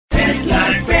Pet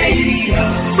Life Radio.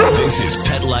 This is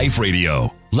Pet Life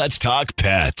Radio. Let's talk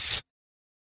pets.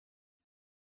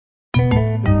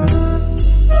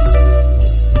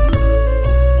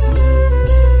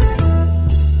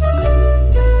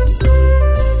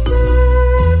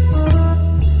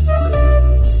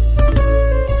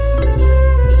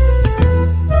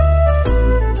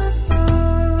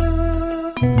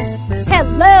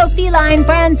 Hello, feline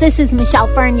friends. This is Michelle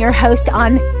Fern, your host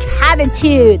on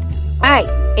Catitude. All right,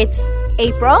 it's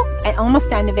April,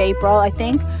 almost end of April, I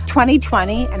think,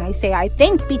 2020. And I say I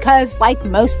think because, like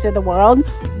most of the world,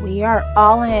 we are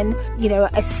all in,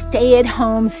 a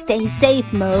stay-at-home,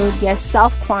 stay-safe mode. Yes,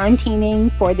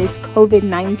 self-quarantining for this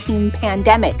COVID-19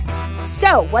 pandemic.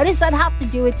 So what does that have to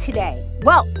do with today?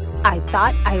 Well, I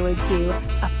thought I would do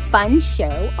a fun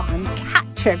show on cat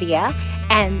trivia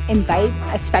and invite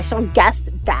a special guest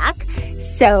back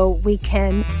so we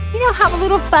can, have a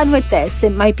little fun with this.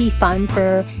 It might be fun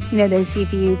for, those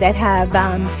of you that have,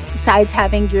 besides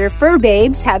having your fur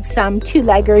babes, have some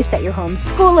two-leggers that you're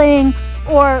homeschooling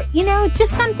or,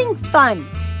 just something fun.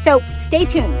 So stay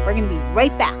tuned. We're going to be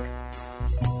right back.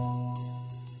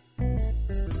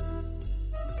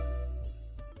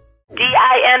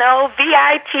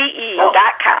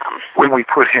 DINOVITE.com. When we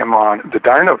put him on the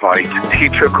Dinovite, he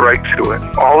took right to it.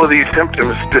 All of these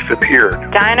symptoms disappeared.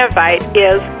 Dinovite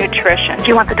is nutrition. If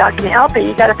you want the dog to be healthy,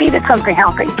 you got to feed it something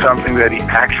healthy. Something that he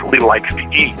actually likes to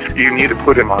eat. You need to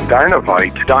put him on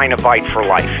Dinovite. Dinovite for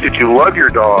life. If you love your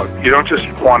dog, you don't just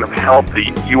want him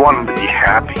healthy, you want him to be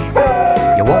happy.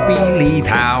 You won't believe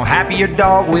how happy your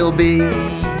dog will be.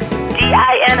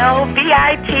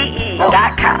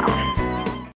 DINOVITE.com.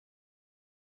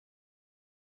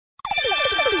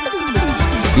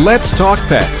 Let's Talk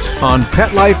Pets on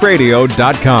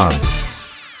PetLifeRadio.com.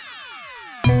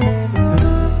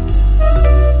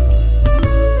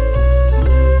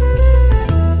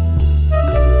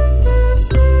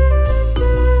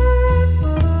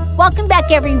 Welcome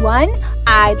back, everyone.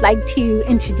 I'd like to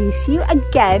introduce you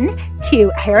again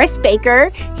to Harris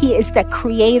Baker. He is the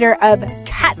creator of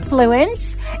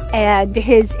Catfluence, and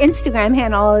his Instagram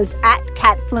handle is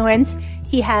 @Catfluence.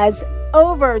 He has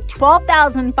over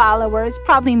 12,000 followers,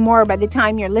 probably more by the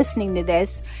time you're listening to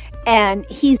this. And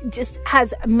he just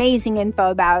has amazing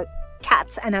info about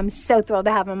cats, and I'm so thrilled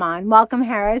to have him on. Welcome,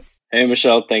 Harris. Hey,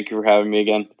 Michelle. Thank you for having me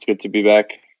again. It's good to be back.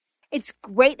 It's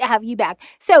great to have you back.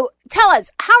 So tell us,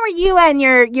 how are you and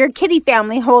your kitty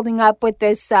family holding up with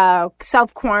this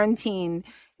self-quarantine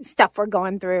stuff we're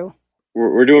going through?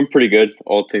 We're doing pretty good,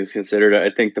 all things considered. I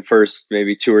think the first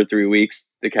maybe 2 or 3 weeks,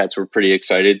 the cats were pretty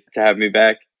excited to have me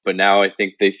back. But now I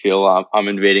think they feel I'm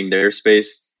invading their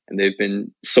space, and they've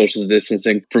been social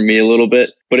distancing from me a little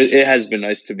bit. But it has been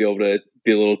nice to be able to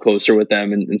be a little closer with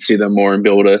them and see them more and be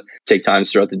able to take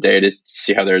times throughout the day to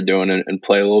see how they're doing and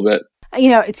play a little bit.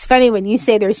 It's funny when you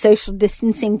say they're social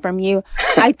distancing from you.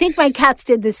 I think my cats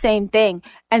did the same thing.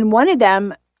 And one of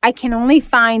them I can only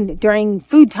find during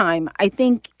food time. I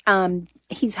think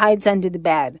he hides under the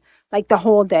bed like the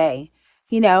whole day.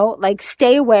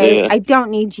 Stay away. Yeah. I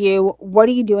don't need you. What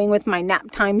are you doing with my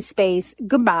nap time space?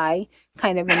 Goodbye,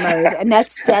 kind of a mode. And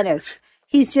that's Dennis.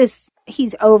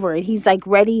 He's over it. He's like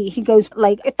ready. He goes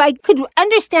like, if I could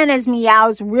understand his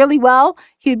meows really well,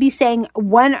 he would be saying,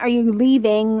 when are you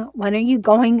leaving? When are you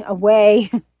going away?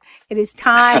 It is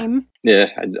time. Yeah,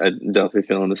 I'm definitely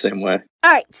feeling the same way.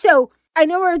 All right. So I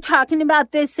know we're talking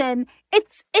about this, and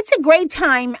it's a great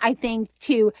time, I think,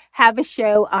 to have a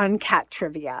show on cat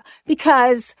trivia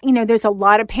because, there's a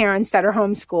lot of parents that are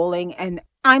homeschooling, and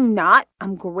I'm not.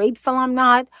 I'm grateful I'm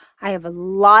not. I have a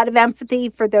lot of empathy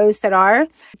for those that are.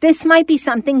 This might be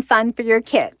something fun for your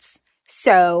kids.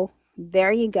 So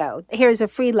there you go. Here's a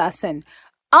free lesson.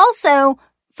 Also,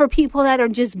 for people that are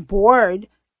just bored,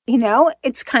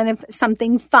 it's kind of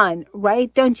something fun,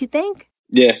 right? Don't you think?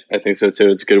 Yeah, I think so too.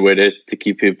 It's a good way to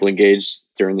keep people engaged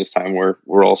during this time where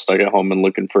we're all stuck at home and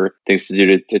looking for things to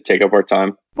do to take up our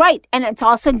time. Right. And it's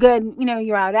also good,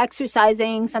 you're out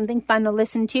exercising, something fun to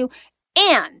listen to.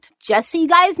 And just so you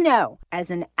guys know,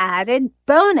 as an added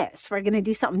bonus, we're going to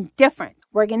do something different.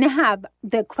 We're going to have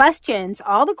all the questions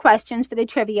for the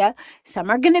trivia. Some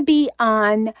are going to be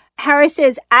on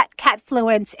Harris's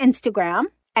 @Catfluence Instagram.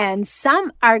 And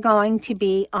some are going to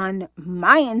be on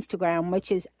my Instagram, which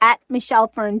is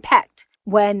 @MichelleFernPet,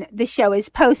 when the show is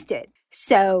posted.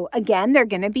 So again, they're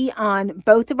going to be on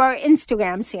both of our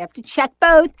Instagrams, so you have to check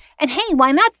both. And hey,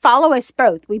 why not follow us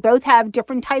both? We both have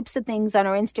different types of things on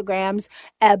our Instagrams.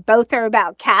 Both are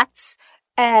about cats,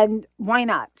 and why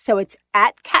not? So it's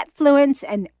 @Catfluence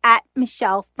and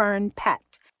 @MichelleFernPet.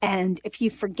 And if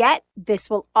you forget, this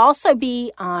will also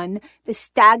be on the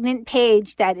Stagnant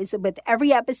page that is with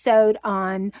every episode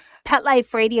on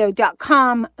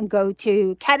PetLifeRadio.com. Go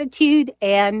to Catitude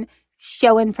and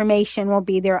show information will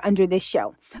be there under this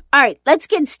show. All right, let's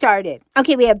get started.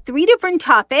 Okay, we have 3 different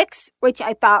topics, which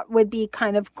I thought would be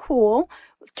kind of cool.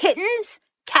 Kittens,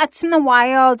 cats in the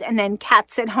wild, and then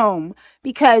cats at home.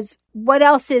 Because what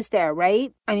else is there,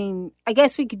 right? I mean, I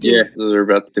guess we could do... Yeah, those are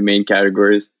about the main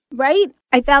categories. Right?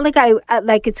 I felt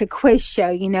like it's a quiz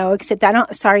show, except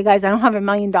sorry guys, I don't have $1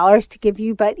 million to give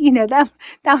you, but that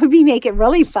would make it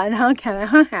really fun,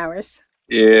 Harris?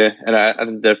 Yeah, and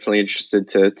I'm definitely interested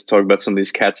to talk about some of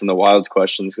these cats in the wild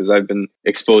questions, because I've been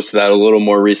exposed to that a little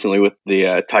more recently with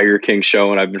the Tiger King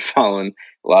show, and I've been following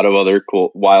a lot of other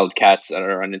cool wild cats that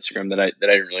are on Instagram that I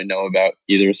didn't really know about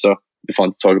either. So it'd be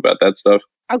fun to talk about that stuff.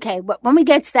 Okay, but when we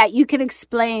get to that, you can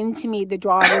explain to me the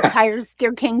draw of the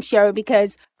Tiger King show,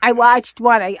 because I watched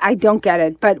one. I don't get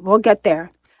it, but we'll get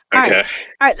there. All Okay.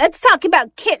 Right, let's talk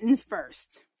about kittens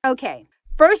first. Okay,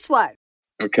 first one.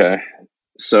 Okay.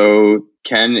 So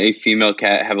can a female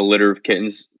cat have a litter of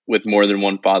kittens with more than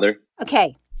one father?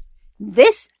 Okay,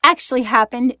 this actually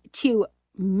happened to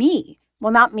me.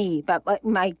 Well, not me, but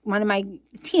one of my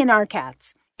TNR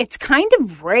cats. It's kind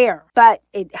of rare, but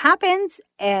it happens,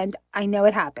 and I know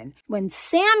it happened. When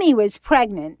Sammy was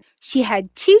pregnant, she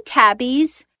had 2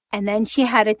 tabbies, and then she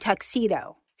had a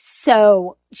tuxedo.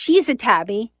 So she's a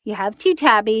tabby. You have 2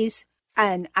 tabbies,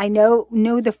 and I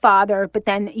knew the father, but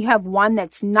then you have one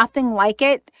that's nothing like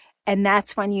it, and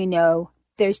that's when you know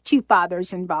there's 2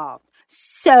 fathers involved.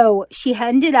 So she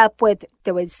ended up with,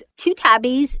 there was 2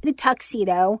 tabbies, the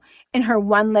tuxedo, in her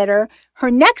one litter. Her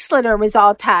next litter was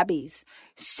all tabbies.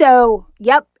 So,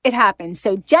 yep, it happens.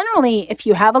 So generally, if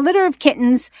you have a litter of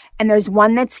kittens and there's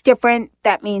one that's different,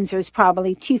 that means there's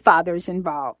probably 2 fathers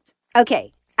involved.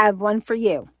 Okay, I have one for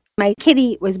you. My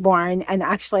kitty was born, and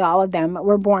actually all of them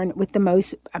were born with the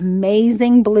most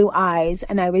amazing blue eyes,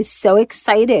 and I was so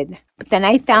excited. But then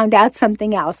I found out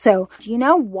something else. So do you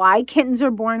know why kittens are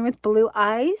born with blue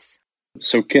eyes?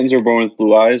 So kittens are born with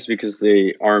blue eyes because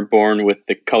they aren't born with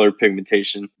the color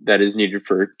pigmentation that is needed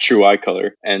for true eye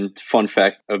color. And fun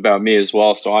fact about me as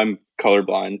well, so I'm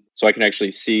colorblind, so I can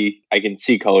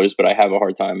see colors, but I have a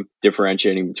hard time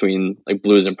differentiating between like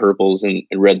blues and purples and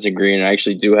reds and green. I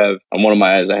actually do have, on one of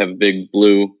my eyes, I have a big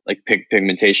blue like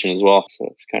pigmentation as well. So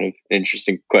it's kind of an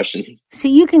interesting question. So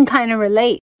you can kind of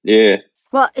relate. Yeah.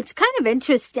 Well, it's kind of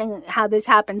interesting how this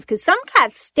happens, because some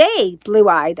cats stay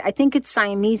blue-eyed. I think it's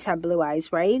Siamese have blue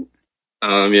eyes, right?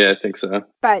 Yeah, I think so.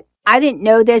 But I didn't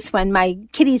know this when my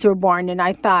kitties were born, and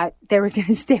I thought they were going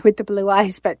to stay with the blue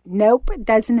eyes, but nope, it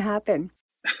doesn't happen.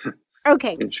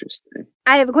 Okay. Interesting.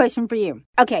 I have a question for you.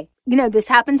 Okay, this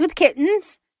happens with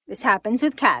kittens. This happens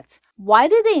with cats. Why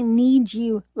do they need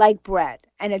you like bread?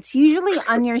 And it's usually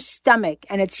on your stomach.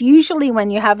 And it's usually when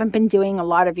you haven't been doing a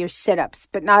lot of your sit-ups,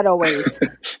 but not always.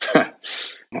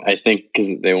 I think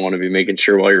because they want to be making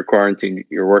sure while you're quarantined,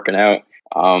 you're working out.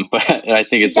 But I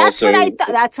think it's that's also...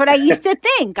 That's what I used to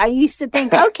think. I used to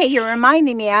think, okay, you're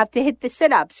reminding me I have to hit the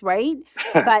sit-ups, right?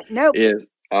 But nope. Yes.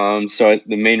 So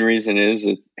the main reason is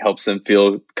it helps them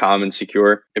feel calm and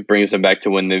secure. It brings them back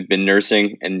to when they've been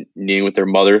nursing and kneading with their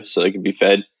mother so they can be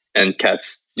fed. And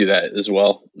cats do that as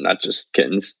well, not just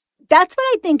kittens. That's what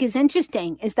I think is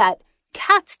interesting, is that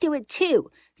cats do it too.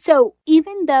 So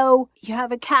even though you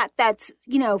have a cat that's,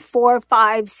 4,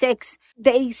 5, 6,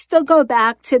 they still go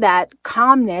back to that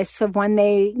calmness of when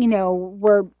they,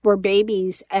 were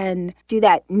babies and do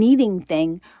that kneading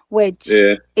thing, which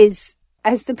is,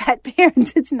 as the pet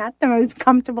parents, it's not the most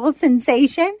comfortable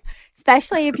sensation,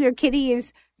 especially if your kitty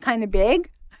is kind of big.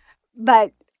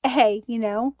 But hey,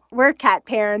 we're cat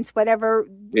parents, whatever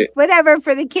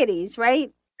for the kitties,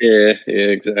 right? Yeah,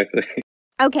 exactly.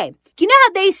 Okay. You know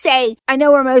how they say, I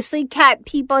know we're mostly cat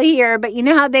people here, but you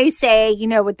know how they say,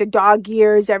 with the dog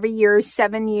years, every year is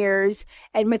 7 years.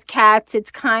 And with cats, it's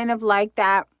kind of like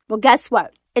that. Well, guess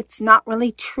what? It's not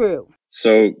really true.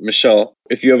 So, Michelle,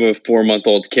 if you have a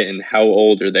 4-month-old kitten, how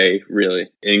old are they really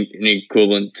in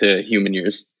equivalent to human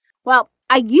years? Well,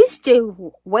 I used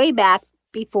to, way back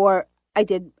before I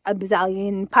did a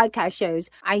bazillion podcast shows,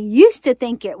 I used to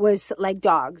think it was like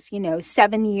dogs.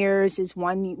 7 years is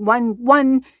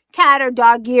one cat or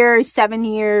dog year is 7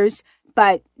 years.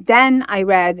 But then I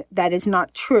read that is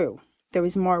not true. There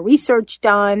was more research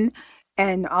done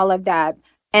and all of that.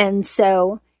 And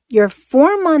so your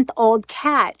 4-month-old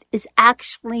cat is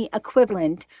actually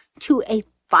equivalent to a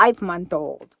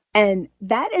 5-month-old. And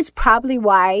that is probably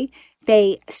why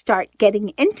they start getting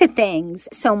into things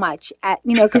so much,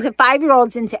 because a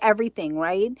 5-year-old's into everything,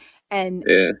 right? And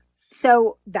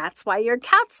So that's why your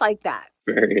cat's like that.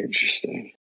 Very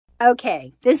interesting.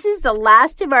 Okay, this is the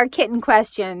last of our kitten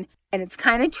question, and it's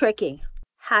kind of tricky.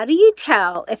 How do you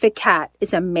tell if a cat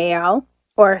is a male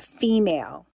or a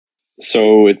female?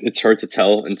 So it's hard to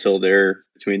tell until they're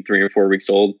between 3 and 4 weeks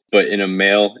old. But in a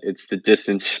male, it's the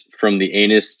distance from the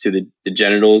anus to the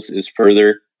genitals is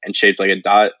further and shaped like a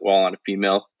dot, while on a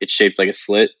female, it's shaped like a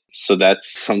slit. So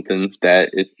that's something that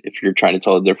if you're trying to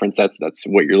tell the difference, that's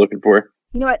what you're looking for.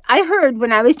 You know what? I heard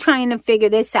when I was trying to figure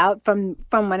this out from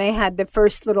when I had the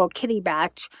first little kitty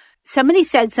batch, somebody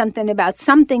said something about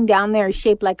something down there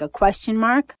shaped like a question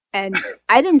mark. And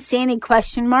I didn't see any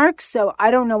question marks, so I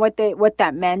don't know what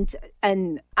that meant.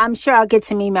 And I'm sure I'll get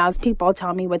some emails. People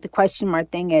tell me what the question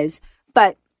mark thing is.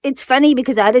 But it's funny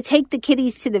because I had to take the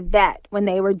kitties to the vet when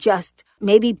they were just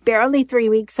maybe barely 3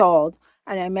 weeks old.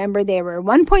 And I remember they were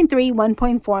 1.3,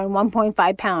 1.4, and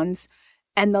 1.5 pounds.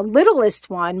 And the littlest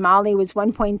one, Molly, was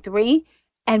 1.3.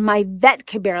 And my vet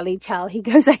could barely tell. He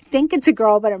goes, I think it's a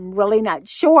girl, but I'm really not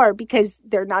sure because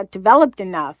they're not developed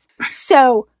enough.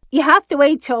 So you have to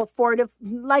wait till 4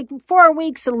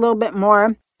 weeks, a little bit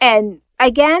more. And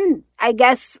again, I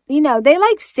guess, they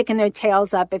like sticking their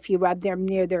tails up if you rub them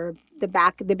near the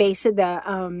back, the base of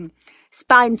the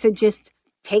spine. So just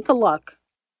take a look.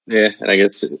 Yeah, and I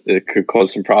guess it could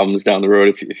cause some problems down the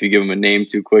road if you give them a name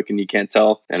too quick and you can't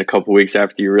tell. And a couple weeks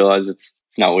after you realize it's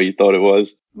not what you thought it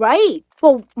was. Right.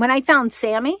 Well, when I found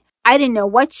Sammy, I didn't know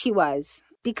what she was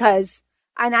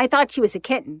and I thought she was a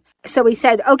kitten. So we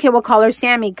said, okay, we'll call her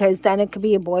Sammy because then it could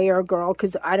be a boy or a girl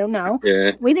because I don't know.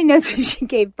 Yeah. We didn't know until she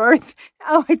gave birth.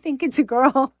 Oh, I think it's a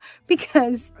girl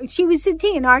because she was a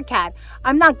TNR cat.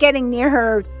 I'm not getting near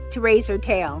her to raise her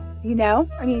tail, I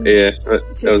mean. Yeah,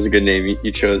 that was a good name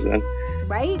you chose then.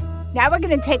 Right? Now we're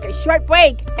going to take a short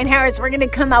break. And Harris, we're going to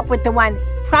come up with the one.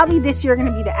 Probably this year, you're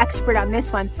going to be the expert on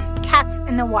this one. Cats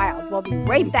in the Wild. We'll be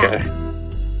right back. Okay.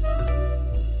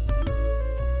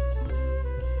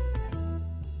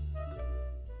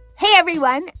 Hey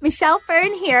everyone, Michelle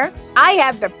Fern here. I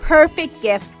have the perfect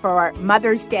gift for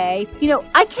Mother's Day.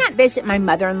 I can't visit my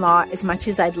mother-in-law as much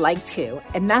as I'd like to,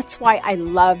 and that's why I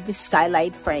love the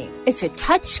Skylight Frame. It's a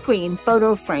touchscreen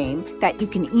photo frame that you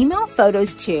can email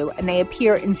photos to, and they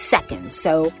appear in seconds,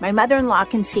 so my mother-in-law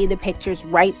can see the pictures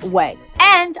right away.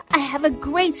 And I have a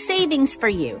great savings for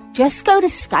you. Just go to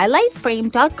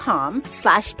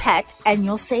skylightframe.com/pet and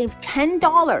you'll save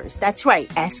 $10. That's right,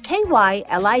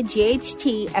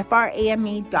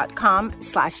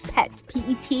 skylightframe.com/pet,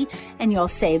 PET, and you'll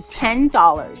save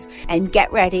 $10. And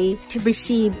get ready to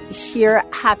receive sheer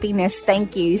happiness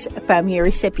thank yous from your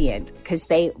recipient because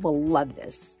they will love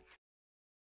this.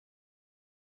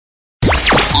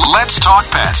 Let's talk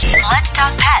pets. Let's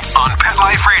talk pets on Pet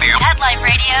Life Radio. Pet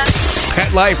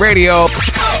Life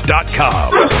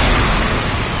PetLifeRadio.com.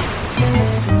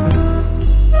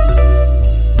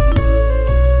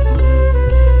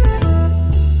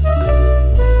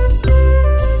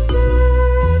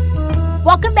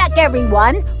 Welcome back,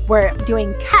 everyone. We're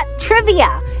doing cat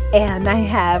trivia. And I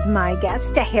have my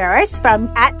guest, Harris from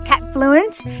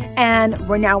 @Catfluence. And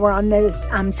we're on the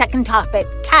second topic,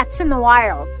 cats in the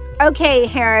wild. Okay,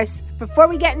 Harris, before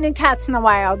we get into Cats in the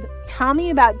Wild, tell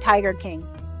me about Tiger King.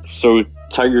 So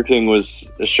Tiger King was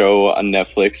a show on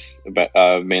Netflix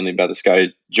about mainly about this guy,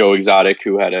 Joe Exotic,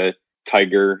 who had a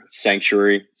tiger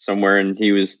sanctuary somewhere. And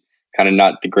he was kind of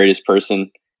not the greatest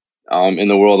person in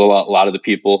the world. A lot of the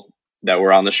people that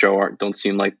were on the show don't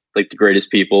seem like the greatest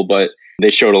people, but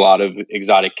they showed a lot of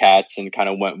exotic cats and kind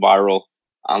of went viral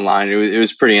online. It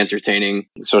was pretty entertaining,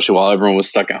 especially while everyone was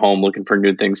stuck at home looking for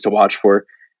new things to watch for.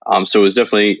 So it was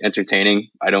definitely entertaining.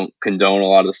 I don't condone a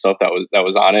lot of the stuff that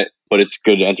was on it, but it's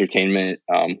good entertainment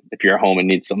if you're at home and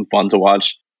need some fun to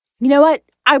watch. You know what?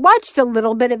 I watched a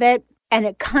little bit of it, and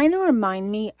it kind of reminded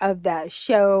me of that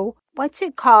show. What's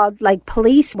it called? Like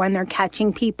Police when they're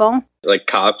catching people? Like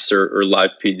Cops or Live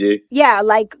PD? Yeah,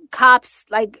 like Cops.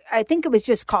 Like I think it was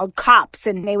just called Cops,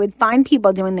 and they would find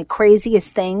people doing the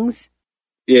craziest things.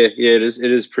 Yeah, it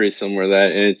is pretty similar to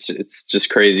that, and it's just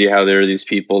crazy how there are these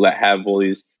people that have all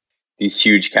these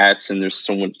huge cats, and there's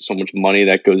so much money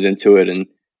that goes into it, and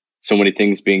so many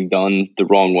things being done the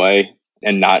wrong way,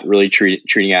 and not really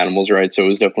treating animals right. So it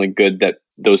was definitely good that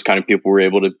those kind of people were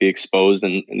able to be exposed,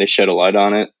 and they shed a light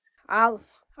on it. I'll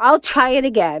try it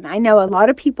again. I know a lot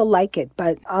of people like it,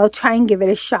 but I'll try and give it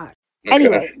a shot. Okay.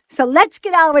 Anyway, so let's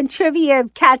get on with trivia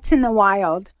of cats in the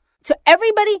wild. So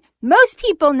everybody, most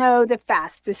people know the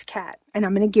fastest cat, and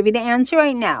I'm going to give you the answer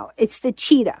right now. It's the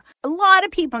cheetah. A lot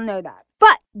of people know that.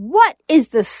 But what is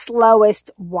the slowest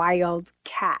wild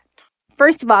cat?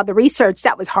 first of all, the research,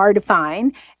 that was hard to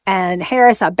find. And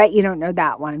Harris, I bet you don't know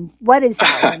that one. What is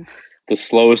that one? The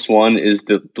slowest one is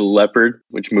the leopard,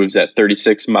 which moves at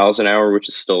 36 miles an hour, which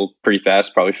is still pretty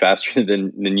fast, probably faster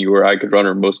than you or I could run,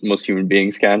 or most human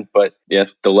beings can. But yeah,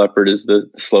 the leopard is the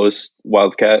slowest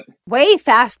wildcat. Way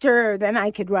faster than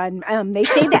I could run. They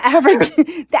say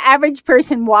the average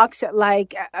person walks at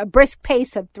like a brisk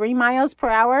pace of 3 miles per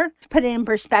hour, to put it in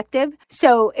perspective.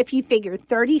 So if you figure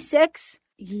 36,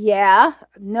 yeah,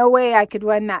 no way I could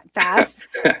run that fast.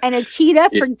 And a cheetah,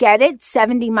 forget it,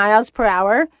 70 miles per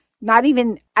hour. Not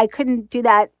even, I couldn't do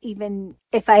that even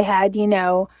if I had,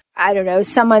 I don't know,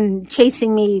 someone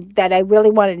chasing me that I really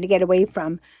wanted to get away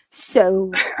from.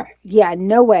 So, yeah,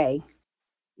 no way.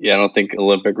 Yeah, I don't think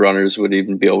Olympic runners would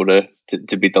even be able to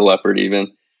beat the leopard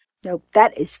even. Nope,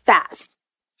 that is fast.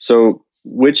 So,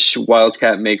 which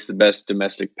wildcat makes the best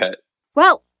domestic pet?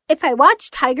 Well, if I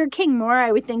watch Tiger King more,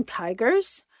 I would think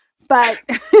tigers. But,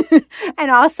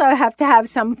 and also I have to have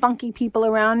some funky people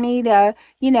around me to,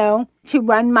 to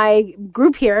run my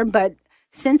group here. But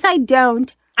since I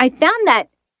don't, I found that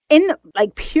in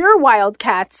pure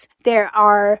wildcats, there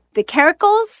are the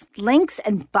caracals, lynx,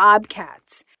 and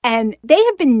bobcats. And they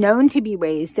have been known to be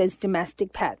raised as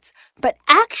domestic pets. But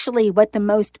actually what the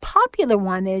most popular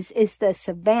one is the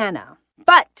Savannah.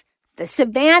 But the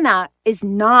Savannah is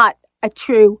not a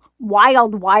true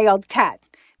wild cat.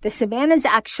 The Savannah is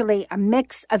actually a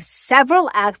mix of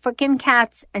several African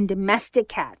cats and domestic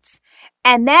cats.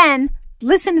 And then,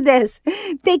 listen to this,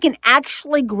 they can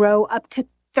actually grow up to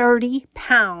 30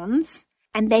 pounds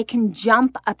and they can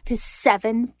jump up to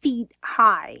 7 feet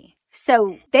high.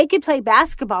 So they could play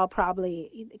basketball probably.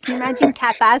 Can you imagine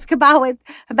cat basketball with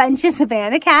a bunch of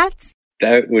Savannah cats?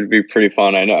 That would be pretty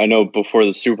fun. I know before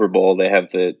the Super Bowl, they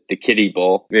have the Kitty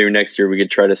Bowl. Maybe next year we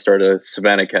could try to start a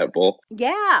Savannah Cat Bowl.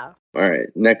 Yeah. All right,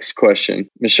 next question.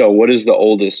 Michelle, what is the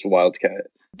oldest wildcat?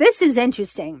 This is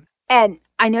interesting. And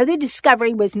I know the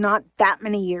discovery was not that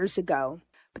many years ago,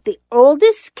 but the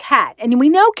oldest cat, and we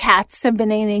know cats have been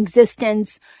in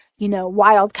existence,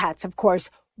 wildcats, of course,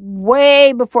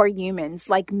 way before humans,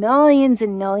 like millions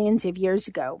and millions of years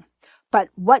ago. But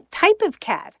what type of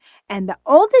cat? And the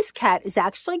oldest cat is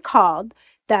actually called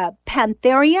the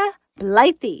Panthera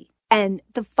blythii. And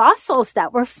the fossils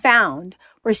that were found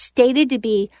were stated to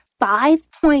be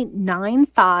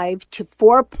 5.95 to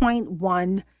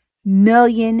 4.1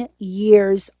 million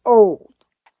years old.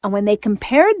 And when they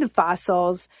compared the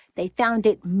fossils, they found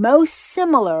it most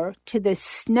similar to the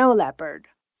snow leopard.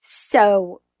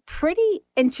 So pretty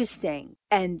interesting.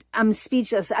 And I'm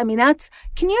speechless. I mean,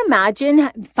 can you imagine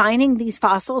finding these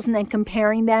fossils and then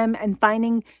comparing them and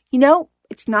finding,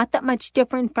 it's not that much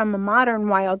different from a modern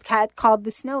wildcat called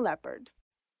the snow leopard.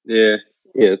 Yeah.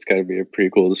 Yeah, it's got to be a pretty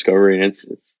cool discovery, and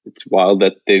it's wild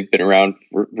that they've been around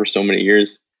for so many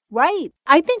years. Right.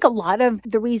 I think a lot of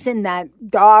the reason that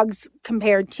dogs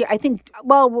compared to,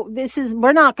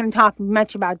 we're not going to talk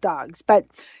much about dogs, but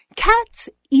cats,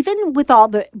 even with all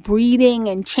the breeding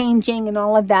and changing and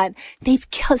all of that, they've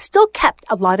still kept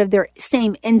a lot of their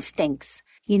same instincts,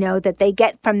 that they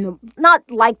get from not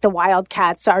like the wild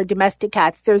cats or domestic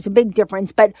cats. There's a big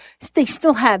difference, but they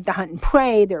still have the hunt and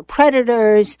prey. They're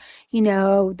predators.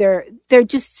 They're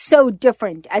just so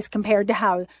different as compared to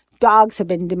how dogs have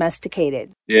been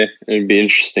domesticated. Yeah, it'd be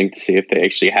interesting to see if they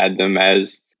actually had them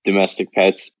as domestic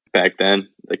pets back then,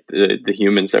 like the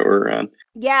humans that were around.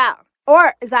 Yeah.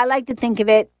 Or, as I like to think of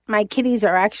it, my kitties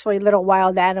are actually little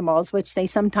wild animals, which they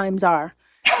sometimes are.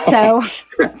 So,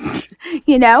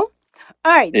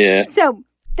 All right. Yeah. So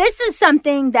this is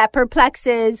something that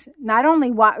perplexes not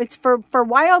only it's for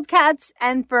wildcats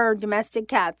and for domestic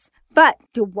cats, but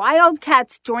do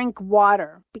wildcats drink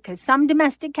water? Because some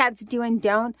domestic cats do and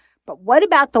don't. But what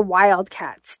about the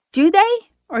wildcats? Do they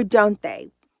or don't they?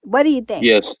 What do you think?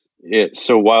 Yes. Yeah.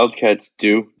 So wildcats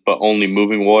do, but only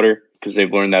moving water, because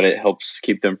they've learned that it helps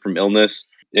keep them from illness.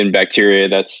 In bacteria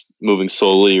that's moving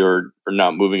slowly or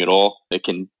not moving at all, it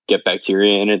can get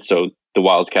bacteria in it. So the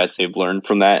wildcats, they've learned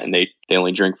from that, and they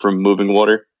only drink from moving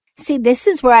water. See, this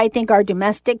is where I think our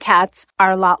domestic cats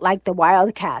are a lot like the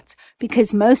wildcats,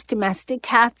 because most domestic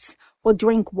cats will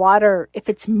drink water if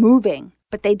it's moving,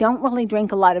 but they don't really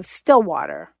drink a lot of still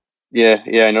water. Yeah,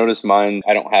 I noticed mine.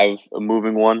 I don't have a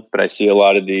moving one, but I see a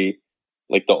lot of the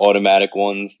automatic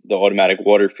ones, the automatic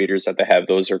water feeders that they have.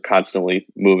 Those are constantly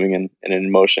moving and in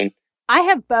motion. I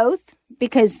have both,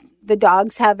 because the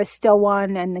dogs have a still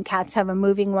one and the cats have a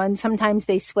moving one. Sometimes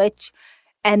they switch,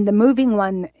 and the moving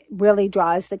one really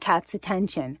draws the cat's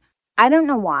attention. I don't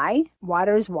know why.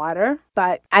 Water is water,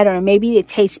 but I don't know. Maybe it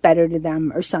tastes better to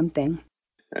them or something.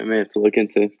 I may have to look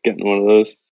into getting one of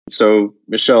those. So,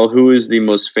 Michelle, who is the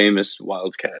most famous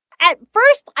wild cat? At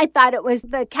first, I thought it was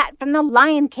the cat from The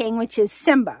Lion King, which is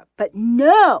Simba. But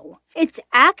no, it's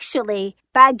actually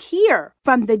Bagheera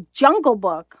from The Jungle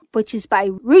Book, which is by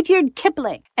Rudyard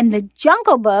Kipling. And The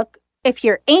Jungle Book, if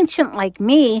you're ancient like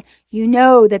me, you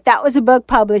know that was a book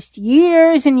published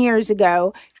years and years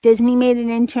ago. Disney made it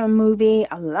into a movie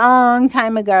a long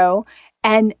time ago.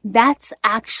 And that's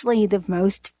actually the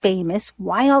most famous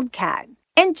wild cat.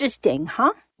 Interesting,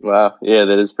 huh? Wow. Yeah,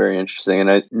 that is very interesting.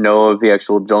 And I know of the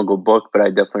actual Jungle Book, but I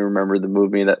definitely remember the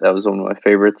movie. That was one of my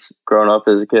favorites growing up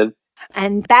as a kid.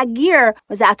 And Bagheera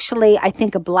was actually, I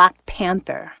think, a Black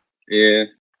Panther. Yeah.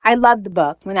 I loved the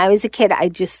book. When I was a kid,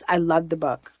 I loved the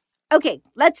book. Okay,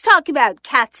 let's talk about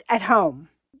cats at home.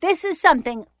 This is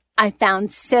something I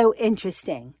found so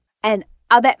interesting. And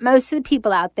I'll bet most of the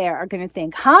people out there are going to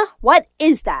think, huh? What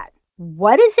is that?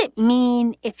 What does it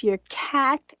mean if your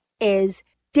cat is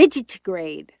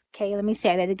digitigrade? Okay, let me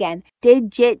say that again.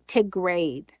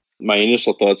 Digitigrade. My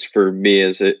initial thoughts for me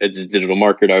as a digital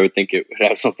marketer, I would think it would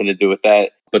have something to do with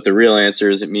that. But the real answer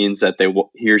is it means that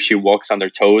he or she walks on their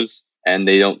toes and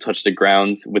they don't touch the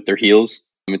ground with their heels.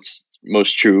 It's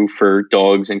most true for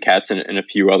dogs and cats and a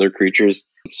few other creatures.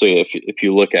 So yeah, if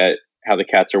you look at how the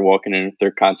cats are walking and if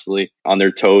they're constantly on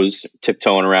their toes,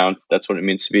 tiptoeing around, that's what it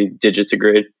means to be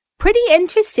digitigrade. Pretty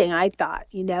interesting, I thought,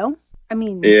 I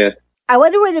mean, yeah. I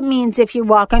wonder what it means if you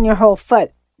walk on your whole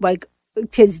foot, like,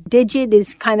 because digit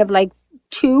is kind of like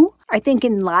two, I think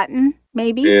in Latin,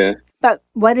 maybe. Yeah. But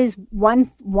what does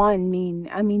one mean?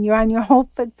 I mean, you're on your whole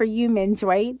foot for humans,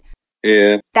 right?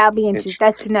 Yeah. That'll be interesting.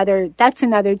 That's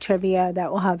another trivia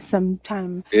that we'll have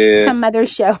sometime, yeah. Some other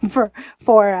show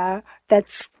for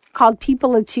that's called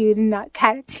Peopleitude and not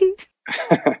Catitude.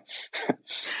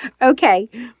 Okay.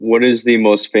 What is the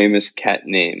most famous cat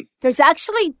name? There's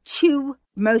actually two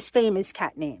most famous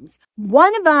cat names.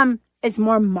 One of them is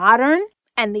more modern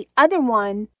and the other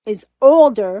one is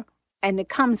older, and it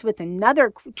comes with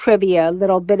another trivia, a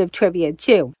little bit of trivia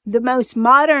too. The most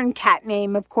modern cat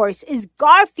name, of course, is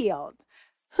Garfield.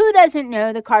 Who doesn't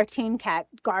know the cartoon cat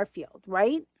Garfield,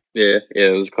 right? Yeah,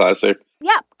 it was a classic.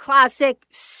 Yep, classic,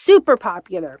 super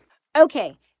popular.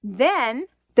 Okay, then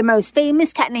the most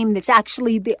famous cat name that's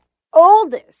actually the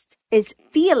oldest is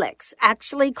Felix,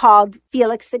 actually called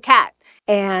Felix the Cat.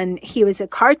 And he was a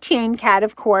cartoon cat,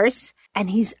 of course, and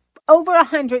he's over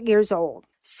 100 years old.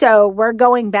 So we're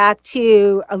going back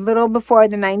to a little before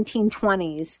the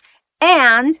 1920s.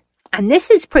 And this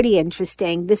is pretty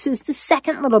interesting. This is the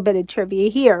second little bit of trivia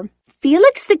here.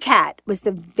 Felix the Cat was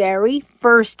the very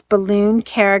first balloon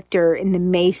character in the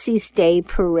Macy's Day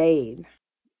Parade.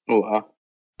 Oh, wow.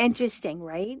 Interesting,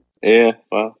 right? Yeah,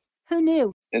 wow. Who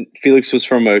knew? And Felix was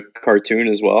from a cartoon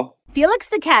as well? Felix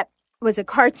the Cat was a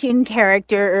cartoon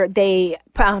character. They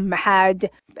had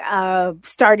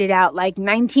started out like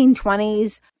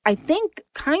 1920s, I think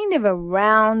kind of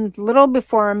around little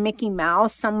before Mickey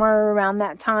Mouse, somewhere around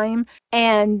that time.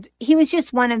 And he was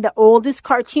just one of the oldest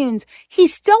cartoons.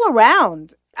 He's still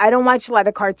around. I don't watch a lot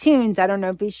of cartoons. I don't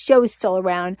know if his show's still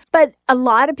around, but a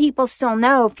lot of people still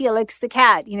know Felix the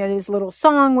Cat. There's a little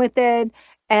song with it.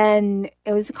 And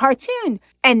it was a cartoon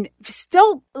and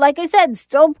still, like I said,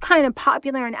 still kind of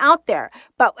popular and out there.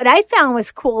 But what I found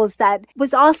was cool is that it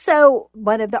was also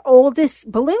one of the oldest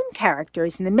balloon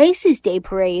characters in the Macy's Day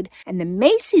Parade. And the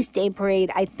Macy's Day Parade,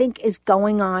 I think, is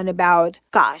going on about,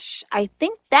 I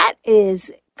think that is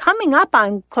coming up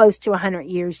on close to 100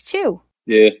 years too.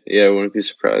 Yeah, I wouldn't be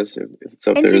surprised if it's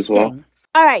up there as well.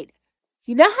 All right.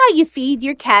 You know how you feed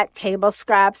your cat table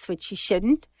scraps, which you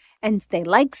shouldn't? And they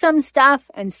like some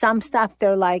stuff, and some stuff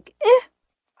they're like,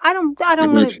 I don't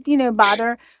want to,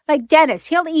 bother. Like Dennis,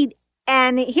 he'll eat,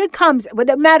 and he comes, but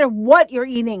no matter what you're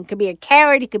eating, it could be a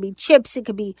carrot, it could be chips, it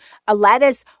could be a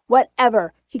lettuce,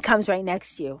 whatever. He comes right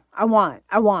next to you. I want.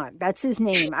 That's his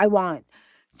name. I want.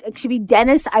 It should be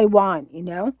Dennis. I want.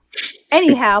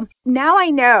 Anyhow, now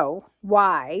I know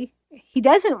why he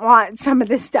doesn't want some of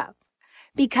this stuff,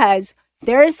 because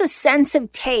there is a sense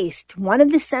of taste, one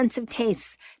of the sense of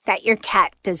tastes that your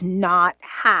cat does not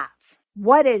have.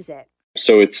 What is it?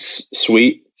 So it's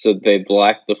sweet. So they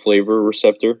lack the flavor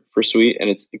receptor for sweet, and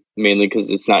it's mainly because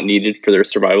it's not needed for their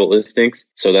survival instincts.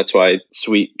 So that's why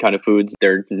sweet kind of foods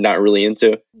they're not really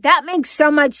into. That makes so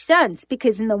much sense,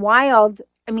 because in the wild,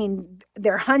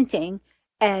 they're hunting,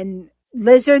 and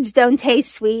lizards don't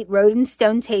taste sweet, rodents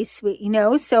don't taste sweet,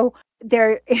 so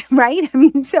they're right.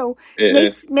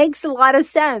 It makes a lot of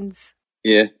sense.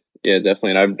 Yeah,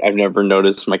 definitely. And I've never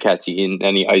noticed my cat's eating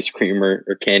any ice cream or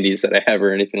candies that I have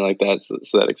or anything like that.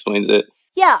 So that explains it.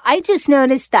 Yeah, I just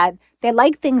noticed that they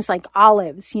like things like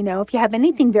olives. If you have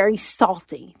anything very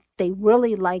salty, they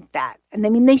really like that. And I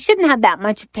mean, they shouldn't have that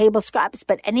much of table scraps,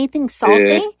 but anything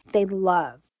salty, they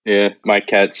love. Yeah, my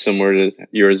cat's similar to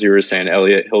yours. You were saying,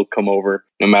 Elliot. He'll come over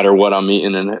no matter what I'm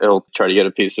eating, and he'll try to get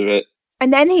a piece of it.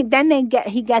 And then he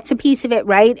gets a piece of it,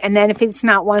 right? And then if it's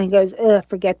not one, he goes, ugh,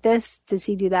 forget this. Does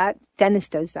he do that? Dennis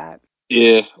does that.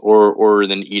 Yeah, or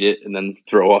then eat it and then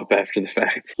throw up after the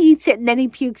fact. He eats it and then he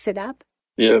pukes it up.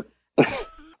 Yep.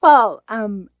 Well,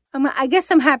 I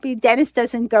guess I'm happy Dennis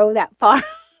doesn't go that far.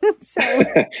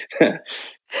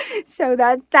 So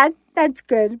that's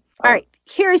good. All right,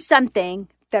 here's something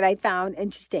that I found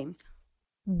interesting.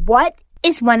 What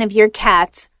is one of your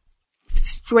cat's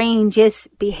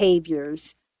strangest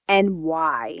behaviors and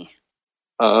why?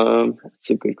 That's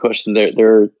a good question.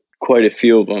 There are quite a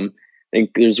few of them. I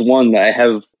think there's one that I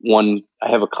have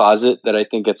a closet that I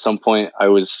think at some point I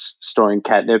was storing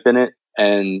catnip in it,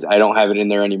 and I don't have it in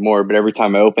there anymore. But every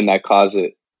time I open that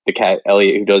closet, the cat,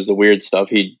 Elliot, who does the weird stuff,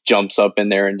 he jumps up in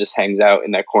there and just hangs out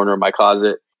in that corner of my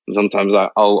closet. And sometimes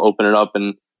I'll open it up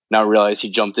and not realize he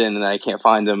jumped in and I can't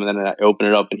find him. And then I open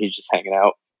it up and he's just hanging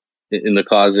out in the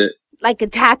closet. Like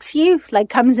attacks you? Like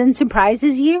comes and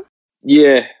surprises you?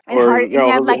 Yeah. And you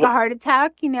have like a heart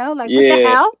attack, like what the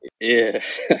hell? Yeah.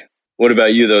 What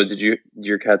about you though? Did your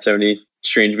cats have any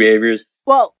strange behaviors?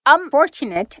 Well, I'm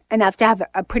fortunate enough to have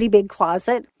a pretty big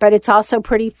closet, but it's also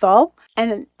pretty full.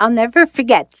 And I'll never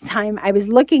forget the time I was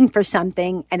looking for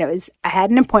something and I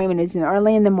had an appointment. It was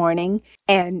early in the morning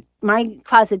and my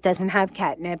closet doesn't have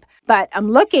catnip, but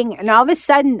I'm looking and all of a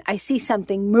sudden I see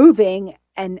something moving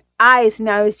and eyes. And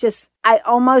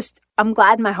I'm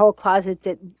glad my whole closet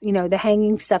did, the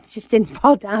hanging stuff just didn't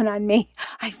fall down on me.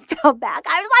 I fell back.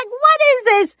 I was like, what is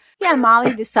this? Yeah,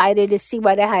 Molly decided to see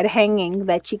what I had hanging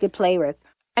that she could play with.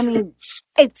 I mean,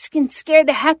 it can scare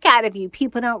the heck out of you.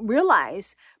 People don't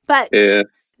realize. But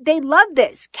they love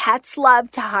this. Cats love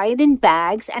to hide in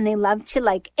bags and they love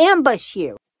to ambush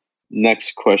you.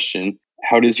 Next question.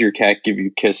 How does your cat give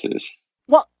you kisses?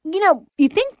 Well, you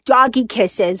think doggy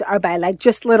kisses are by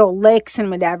just little licks and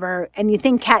whatever, and you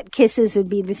think cat kisses would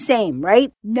be the same,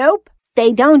 right? Nope.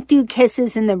 They don't do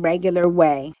kisses in the regular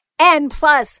way. And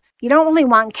plus, you don't really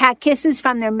want cat kisses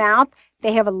from their mouth.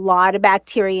 They have a lot of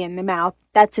bacteria in the mouth.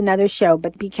 That's another show,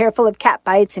 but be careful of cat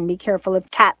bites and be careful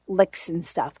of cat licks and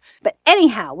stuff. But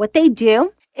anyhow, what they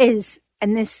do is,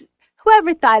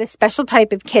 whoever thought a special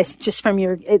type of kiss just from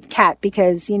your cat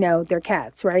because, they're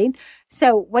cats, right?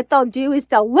 So what they'll do is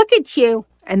they'll look at you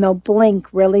and they'll blink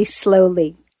really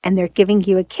slowly and they're giving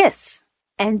you a kiss.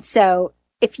 And so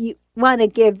if you want to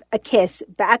give a kiss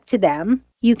back to them,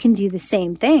 you can do the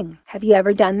same thing. Have you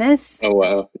ever done this? Oh,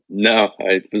 wow. No,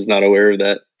 I was not aware of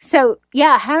that. So,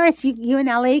 yeah, Harris, you and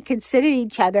Ellie could sit at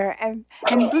each other and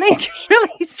blink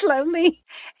really slowly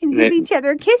and give each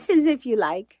other kisses if you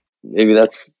like. Maybe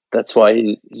that's why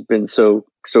he's been so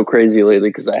crazy lately,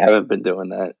 because I haven't been doing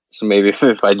that. So maybe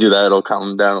if I do that, it'll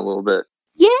calm him down a little bit.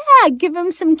 Yeah, give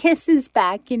him some kisses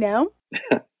back,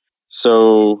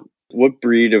 So what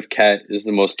breed of cat is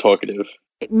the most talkative?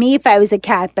 Me if I was a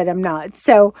cat, but I'm not.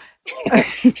 So,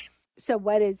 so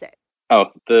what is it? Oh,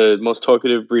 the most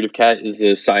talkative breed of cat is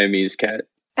the Siamese cat.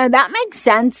 And that makes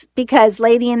sense because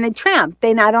Lady and the Tramp,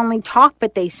 they not only talk,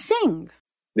 but they sing.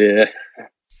 Yeah.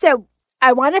 So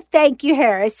I want to thank you,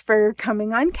 Harris, for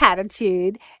coming on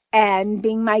Catitude and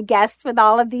being my guest with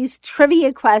all of these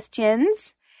trivia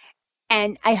questions.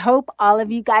 And I hope all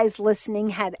of you guys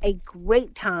listening had a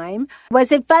great time.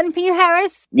 Was it fun for you,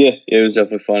 Harris? Yeah, it was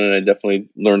definitely fun. And I definitely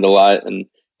learned a lot and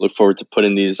look forward to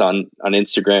putting these on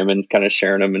Instagram and kind of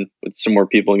sharing them with some more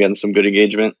people and getting some good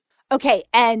engagement. Okay.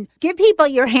 And give people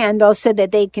your handle so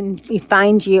that they can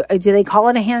find you. Do they call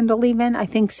it a handle even? I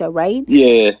think so, right?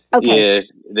 Yeah. Okay. Yeah.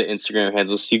 The Instagram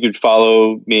handles. You could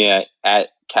follow me at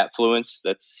Catfluence.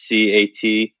 That's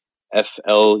CATFLUENCE.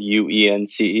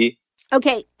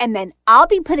 Okay, and then I'll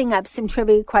be putting up some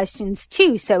trivia questions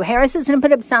too. So Harris is going to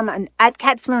put up some at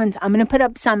Catfluence. I'm going to put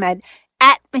up some at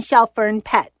Michelle Fern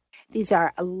Pet. These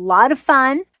are a lot of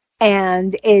fun,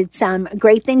 and it's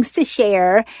great things to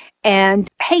share. And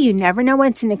hey, you never know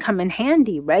when's going to come in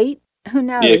handy, right? Who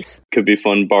knows? Yeah, it could be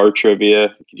fun bar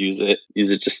trivia. You could use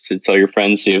it just to tell your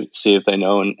friends, see if they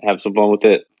know, and have some fun with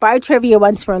it. Bar trivia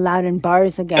once we're allowed in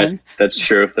bars again. That's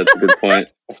true. That's a good point.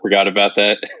 I forgot about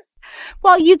that.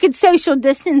 Well, you could social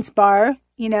distance bar,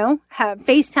 have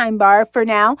FaceTime bar for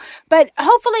now. But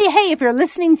hopefully, hey, if you're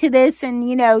listening to this and,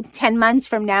 10 months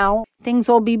from now, things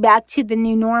will be back to the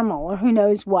new normal or who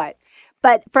knows what.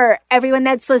 But for everyone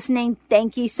that's listening,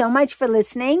 thank you so much for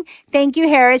listening. Thank you,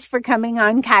 Harris, for coming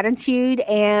on Catitude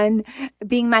and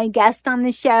being my guest on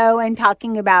the show and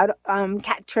talking about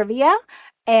cat trivia.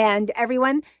 And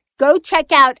everyone, go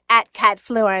check out at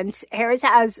Catfluence. Harris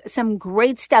has some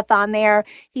great stuff on there.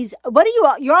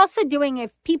 You're also doing,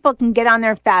 if people can get on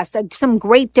there fast, some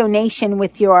great donation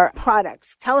with your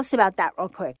products. Tell us about that real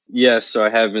quick. Yes, so I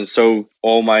have been. So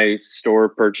all my store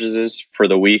purchases for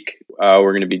the week,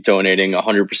 we're going to be donating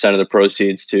 100% of the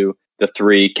proceeds to the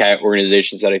 3 cat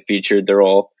organizations that I featured. They're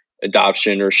all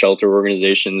adoption or shelter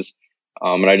organizations.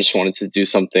 And I just wanted to do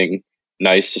something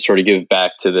nice to sort of give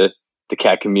back to the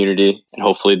cat community. And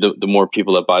hopefully the more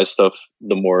people that buy stuff,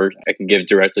 the more I can give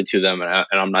directly to them. And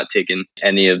I'm not taking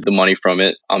any of the money from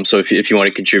it. So if you want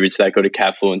to contribute to that, go to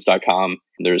catfluence.com.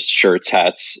 There's shirts,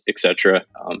 hats, etc.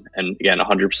 And again,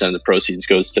 100% of the proceeds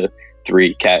goes to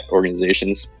 3 cat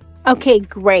organizations. Okay,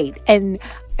 great. And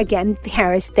again,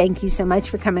 Harris, thank you so much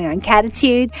for coming on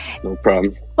Catitude. No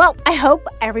problem. Well, I hope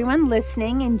everyone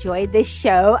listening enjoyed this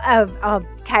show of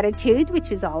Catitude, which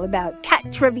was all about cat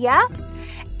trivia.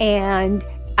 And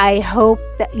I hope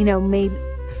that,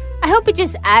 I hope it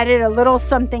just added a little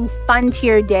something fun to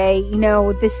your day.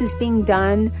 This is being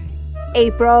done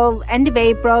end of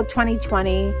April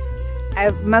 2020.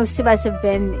 Most of us have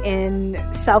been in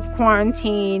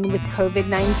self-quarantine with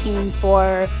COVID-19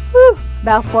 for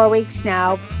about 4 weeks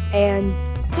now, and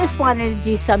just wanted to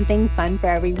do something fun for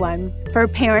everyone. For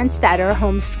parents that are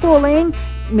homeschooling,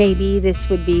 maybe this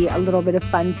would be a little bit of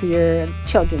fun for your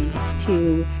children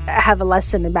to have a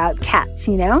lesson about cats,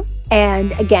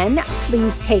 And again,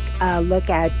 please take a look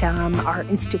at our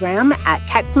Instagram at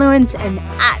Catfluence and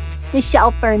at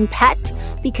Michelle Fern Pet,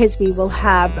 because we will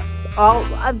have all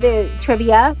of the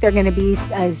trivia. They're going to be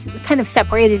as kind of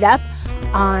separated up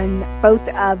on both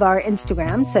of our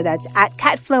Instagrams. So that's at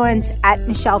Catfluence, at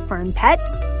Michelle Fern Pet.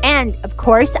 And of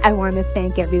course, I want to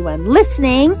thank everyone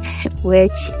listening,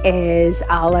 which is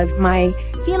all of my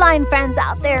feline friends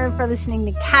out there, for listening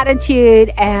to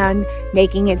Catitude and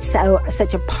making it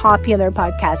such a popular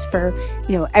podcast for,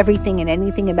 everything and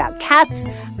anything about cats.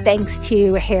 Thanks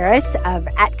to Harris of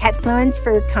at Catfluence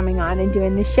for coming on and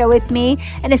doing the show with me.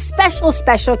 And a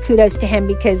special kudos to him,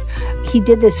 because he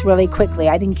did this really quickly.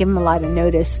 I didn't give him a lot of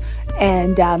notice.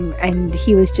 And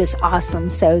he was just awesome.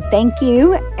 So thank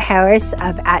you, Harris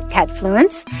of at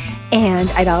Catfluence. And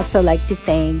I'd also like to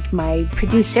thank my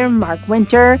producer, Mark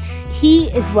Winter. He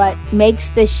is what makes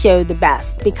this show the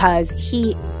best, because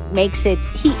he edits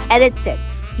it.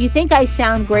 You think I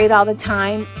sound great all the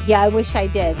time? Yeah, I wish I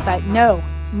did. But no,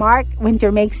 Mark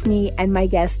Winter makes me and my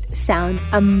guests sound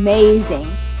amazing.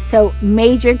 So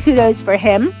major kudos for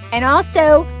him. And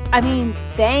also,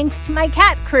 thanks to my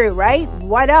cat crew, right?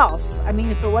 What else?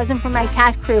 If it wasn't for my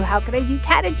cat crew, how could I do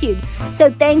Catitude? So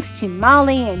thanks to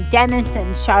Molly and Dennis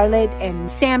and Charlotte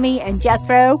and Sammy and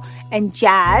Jethro and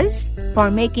Jazz for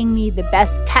making me the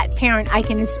best cat parent I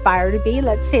can aspire to be.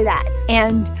 Let's say that.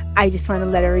 And I just want to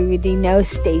let everybody know,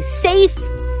 stay safe.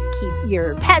 Keep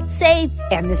your pets safe.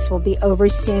 And this will be over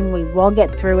soon. We will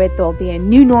get through it. There'll be a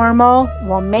new normal.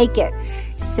 We'll make it.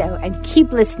 So, and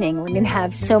keep listening. We're going to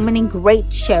have so many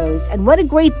great shows. And what a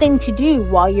great thing to do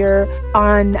while you're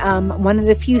on one of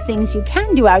the few things you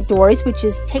can do outdoors, which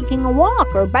is taking a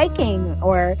walk or biking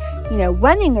or,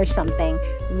 running or something.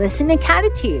 Listen to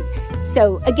Catitude.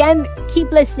 So again,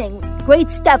 keep listening. Great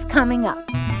stuff coming up.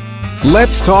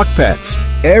 Let's Talk Pets,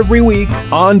 every week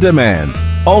on demand,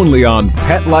 only on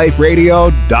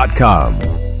PetLifeRadio.com.